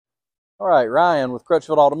All right, Ryan with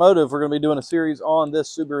Crutchfield Automotive. We're going to be doing a series on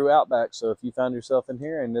this Subaru Outback. So if you found yourself in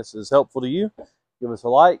here and this is helpful to you, give us a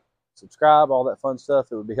like, subscribe, all that fun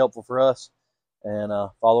stuff. It would be helpful for us, and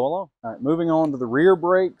follow along. All right, moving on to the rear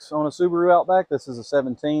brakes on a Subaru Outback. This is a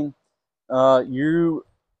 17. You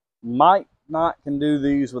might not can do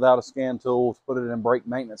these without a scan tool to put it in brake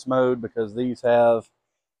maintenance mode, because these have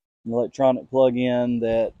an electronic plug-in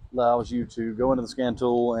that allows you to go into the scan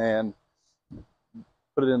tool and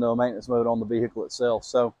put it into a maintenance mode on the vehicle itself.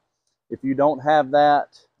 So if you don't have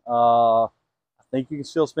that, I think you can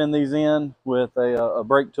still spin these in with a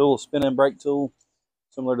brake tool, a spin-in brake tool,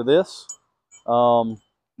 similar to this. Not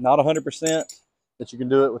 100% that you can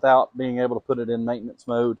do it without being able to put it in maintenance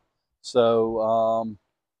mode. So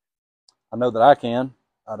I know that I can.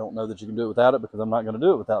 I don't know that you can do it without it, because I'm not going to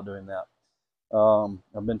do it without doing that.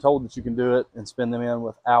 I've been told that you can do it and spin them in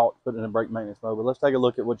without putting it in brake maintenance mode, but let's take a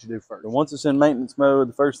look at what you do first. And once it's in maintenance mode,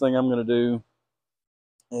 the first thing I'm going to do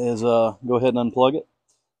is go ahead and unplug it.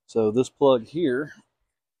 So this plug here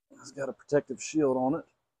has got a protective shield on it,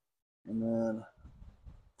 and then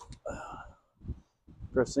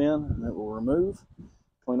press in and it will remove,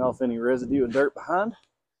 clean off any residue and dirt behind,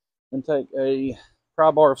 and take a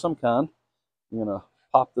pry bar of some kind. I'm going to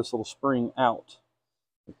pop this little spring out.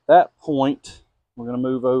 At that point, we're going to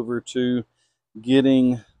move over to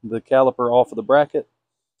getting the caliper off of the bracket.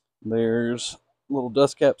 There's little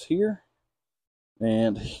dust caps here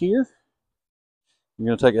and here. You're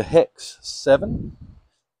going to take a hex 7.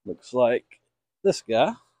 Looks like this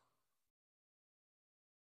guy.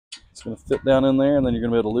 It's going to fit down in there, and then you're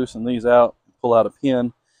going to be able to loosen these out, pull out a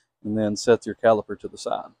pin, and then set your caliper to the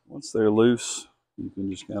side. Once they're loose, you can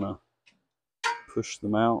just kind of push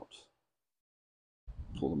them out.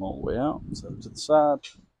 Pull them all the way out, set it to the side.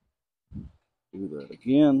 Do that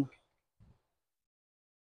again.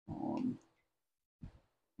 On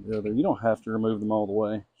the other, you don't have to remove them all the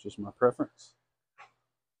way, it's just my preference.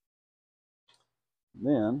 And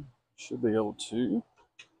then you should be able to,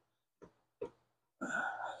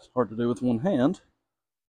 it's hard to do with one hand,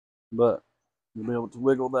 but you'll be able to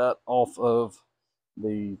wiggle that off of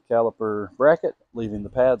the caliper bracket, leaving the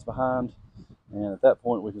pads behind. And at that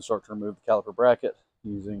point, we can start to remove the caliper bracket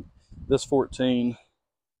using this 14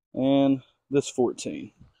 and this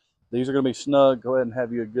 14. These are going to be snug. Go ahead and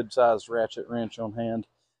have you a good sized ratchet wrench on hand.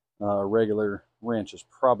 A regular wrench is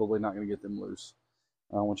probably not going to get them loose.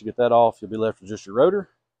 Once you get that off, you'll be left with just your rotor.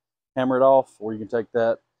 Hammer it off, or you can take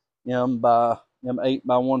that M8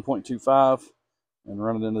 by 1.25 and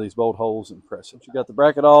run it into these bolt holes and press it. Once you got the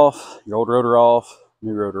bracket off, your old rotor off,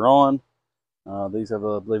 new rotor on. These have,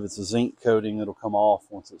 I believe it's a zinc coating that'll come off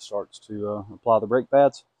once it starts to apply the brake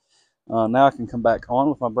pads. Now I can come back on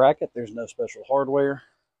with my bracket. There's no special hardware.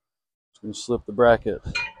 Just going to slip the bracket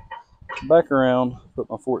back around, put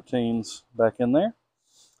my 14s back in there.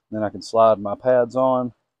 Then I can slide my pads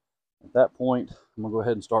on. At that point, I'm going to go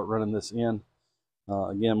ahead and start running this in,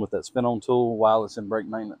 again with that spin-on tool while it's in brake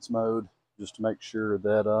maintenance mode, just to make sure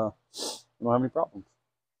that we don't have any problems.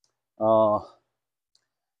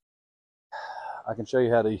 I can show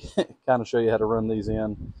you how to kind of show you how to run these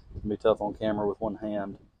in. It can be tough on camera with one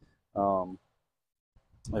hand.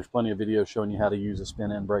 There's plenty of videos showing you how to use a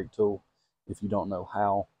spin-in brake tool if you don't know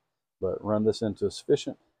how. But run this into a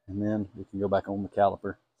sufficient, and then we can go back on the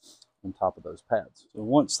caliper on top of those pads. So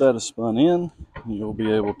once that is spun in, you'll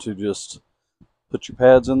be able to just put your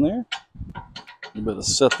pads in there. You better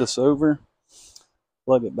set this over,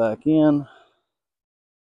 plug it back in.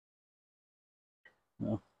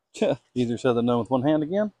 Well, easier said than done with one hand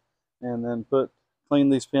again. And then clean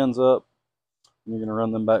these pins up. You're going to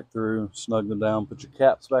run them back through, snug them down, put your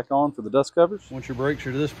caps back on for the dust covers. Once your brakes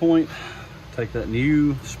are to this point, take that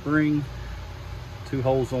new spring, 2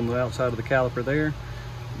 holes on the outside of the caliper there,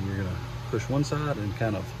 and you're going to push one side and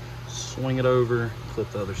kind of swing it over,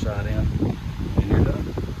 clip the other side in, and you're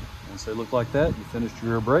done. Once they look like that, you finished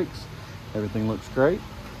your rear brakes. Everything looks great.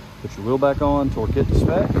 Put your wheel back on, torque it to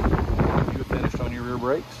spec. You finished on your rear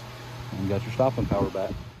brakes and got your stopping power back.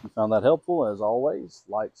 If you found that helpful, as always,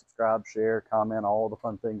 like, subscribe, share, comment, all the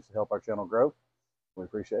fun things to help our channel grow. We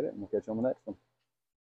appreciate it, and we'll catch you on the next one.